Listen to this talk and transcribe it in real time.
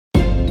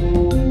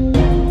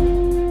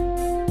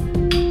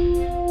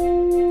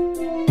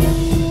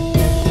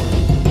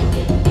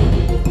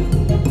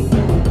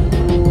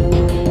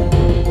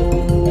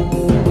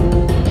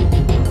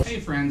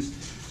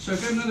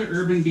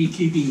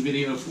beekeeping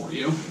video for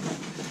you.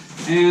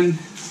 And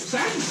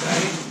sad to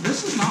say,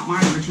 this is not my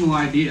original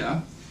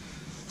idea,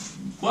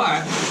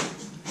 but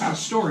how to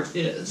store it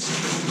is.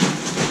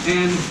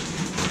 And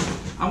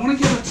I want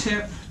to give a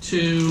tip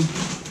to,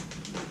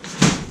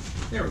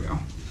 there we go,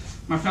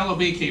 my fellow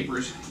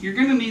beekeepers. You're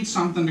going to need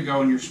something to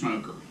go in your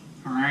smoker,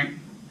 all right?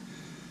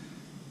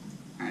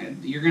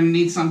 You're going to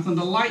need something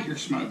to light your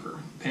smoker.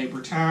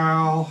 Paper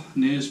towel,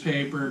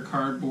 newspaper,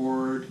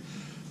 cardboard,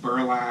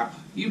 burlap,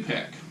 you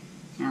pick,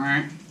 all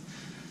right?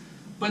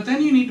 But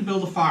then you need to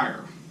build a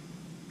fire.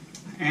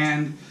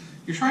 And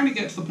you're trying to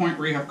get to the point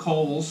where you have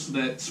coals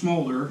that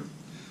smolder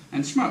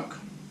and smoke.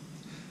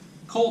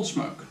 Cold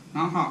smoke,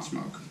 not hot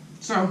smoke.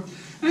 So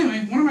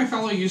anyway, one of my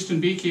fellow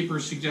Houston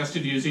beekeepers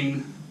suggested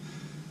using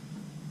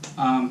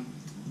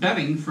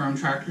bedding from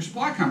Tractor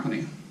Supply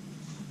Company.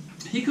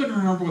 He couldn't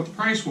remember what the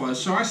price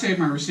was, so I saved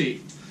my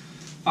receipt.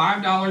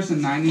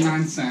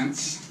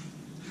 $5.99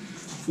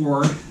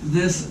 for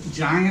this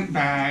giant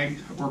bag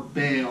or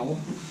bale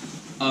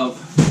of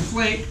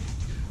flake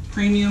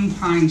premium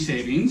pine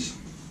shavings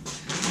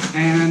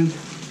and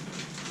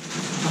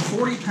a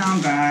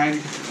 40-pound bag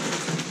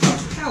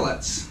of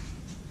pellets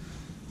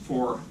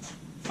for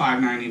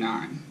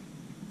 $5.99.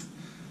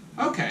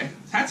 Okay,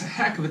 that's a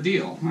heck of a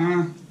deal.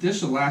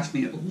 This will last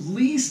me at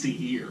least a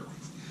year.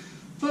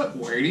 But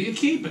where do you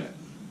keep it?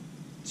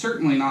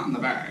 Certainly not in the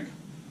bag,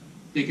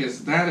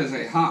 because that is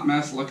a hot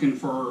mess looking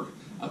for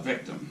a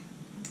victim.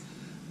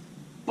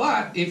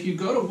 But if you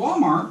go to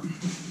Walmart,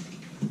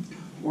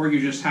 or you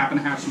just happen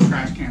to have some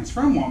trash cans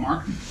from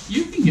Walmart,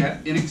 you can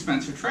get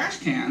inexpensive trash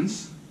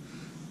cans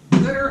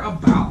that are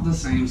about the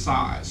same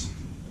size.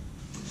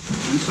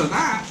 And so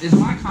that is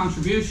my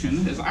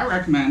contribution, is I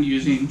recommend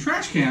using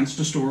trash cans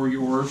to store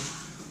your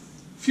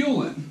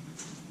fuel in.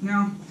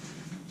 Now,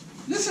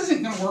 this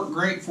isn't going to work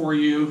great for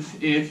you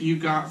if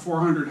you've got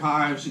 400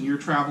 hives and you're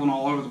traveling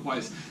all over the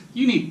place.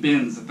 You need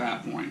bins at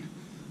that point.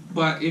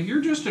 But if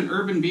you're just an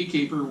urban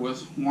beekeeper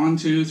with 1,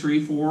 2,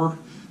 3, 4,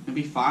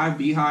 maybe 5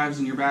 beehives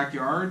in your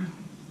backyard,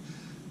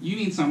 you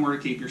need somewhere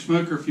to keep your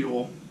smoker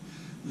fuel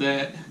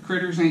that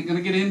critters ain't going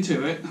to get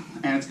into it,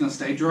 and it's going to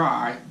stay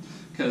dry,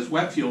 because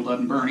wet fuel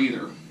doesn't burn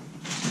either.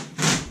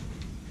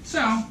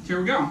 So, here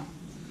we go.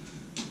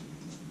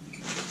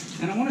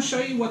 And I want to show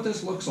you what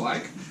this looks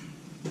like.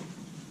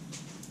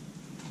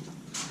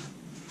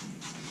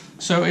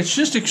 So it's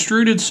just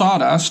extruded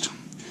sawdust,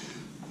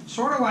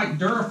 sort of like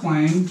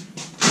Duraflame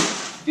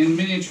in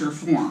miniature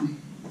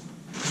form.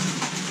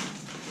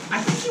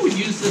 I think you would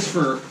use this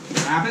for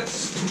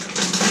rabbits,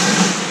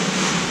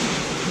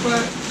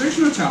 but there's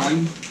no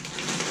telling.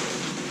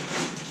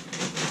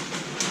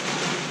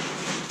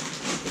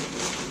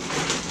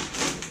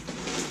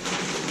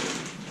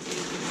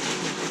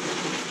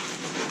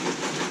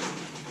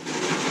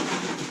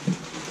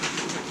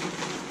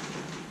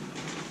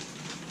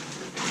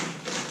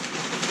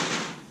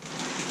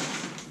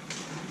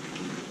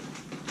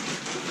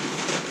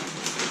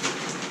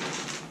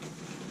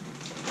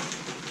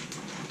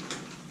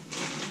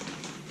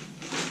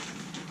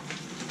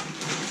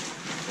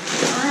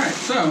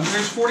 So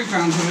there's 40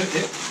 pounds of it.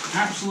 It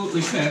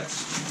absolutely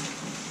fits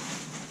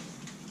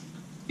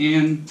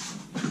in,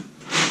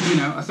 you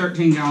know, a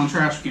 13-gallon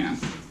trash can.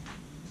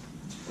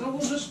 So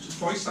we'll just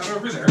hoist that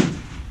over there.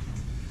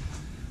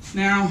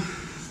 Now,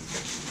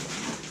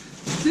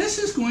 this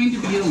is going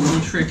to be a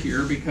little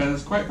trickier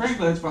because, quite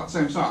frankly, it's about the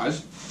same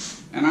size,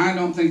 and I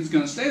don't think it's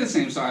going to stay the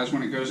same size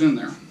when it goes in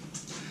there.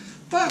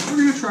 But we're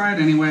going to try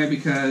it anyway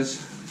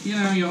because, you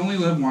know, you only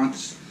live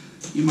once.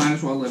 You might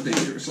as well live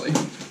dangerously.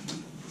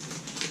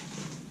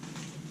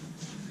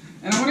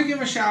 And I want to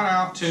give a shout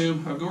out to,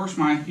 of course,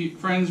 my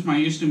friends, my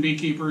Houston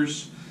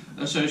Beekeepers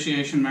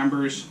Association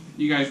members.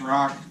 You guys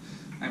rock.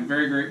 I'm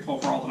very grateful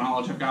for all the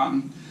knowledge I've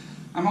gotten.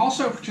 I'm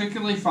also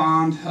particularly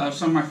fond of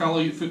some of my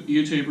fellow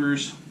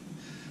YouTubers.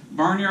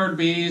 Barnyard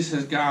Bees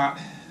has got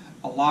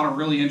a lot of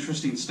really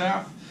interesting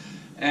stuff,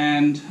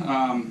 and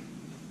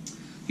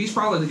he's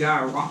probably the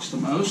guy I watch the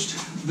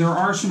most. There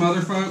are some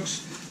other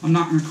folks. I'm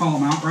not going to call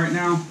them out right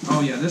now.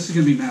 Oh yeah, this is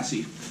going to be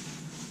messy.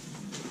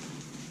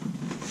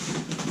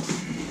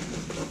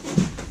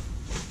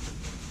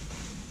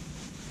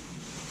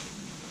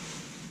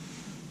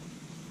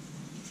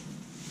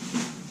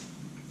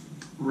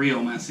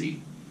 Real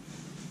messy.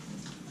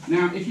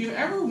 Now, if you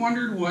ever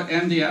wondered what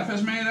MDF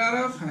is made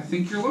out of, I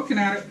think you're looking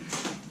at it.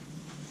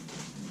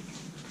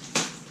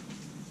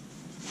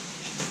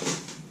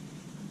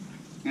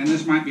 And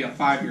this might be a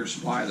 5-year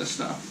supply of this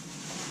stuff.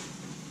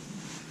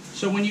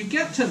 So when you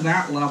get to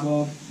that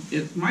level,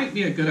 it might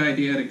be a good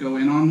idea to go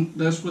in on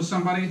this with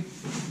somebody,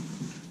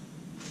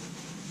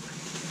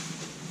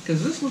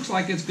 because this looks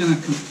like it's going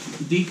to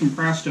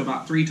decompress to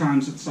about 3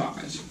 times its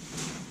size.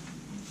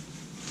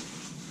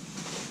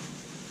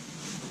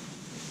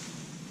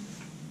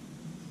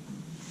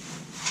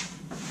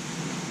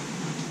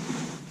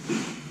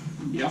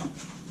 Yep.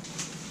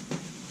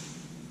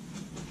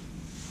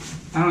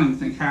 I don't even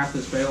think half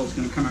this bale is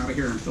going to come out of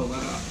here and fill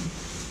that up.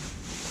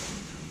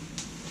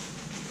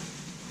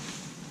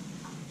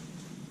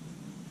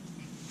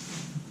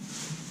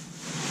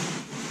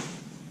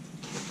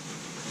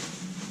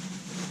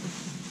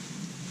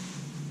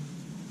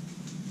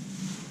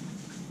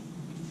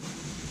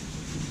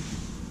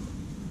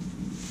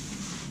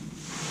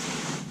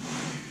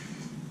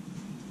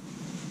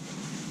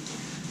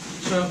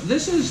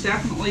 this is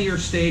definitely your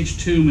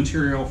stage 2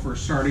 material for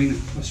starting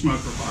a smoker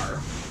fire.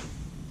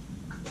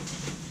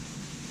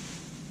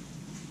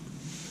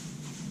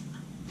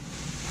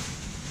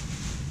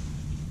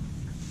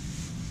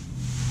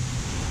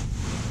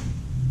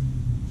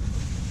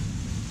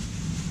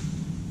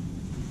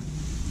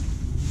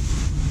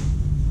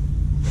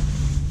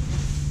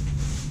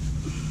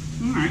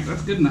 Alright,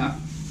 that's good enough.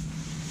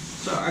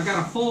 So I got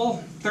a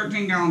full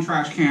 13-gallon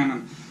trash can,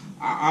 and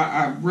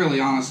I really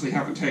honestly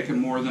haven't taken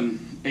more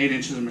than 8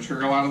 inches of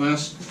material out of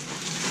this.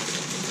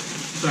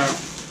 So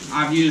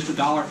I've used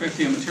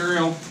 $1.50 of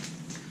material.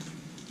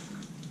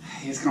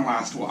 It's going to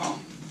last a while.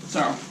 So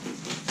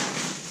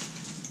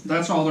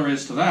that's all there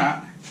is to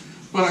that.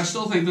 But I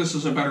still think this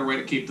is a better way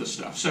to keep this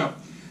stuff. So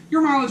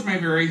your mileage may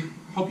vary.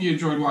 Hope you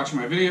enjoyed watching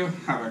my video.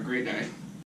 Have a great day.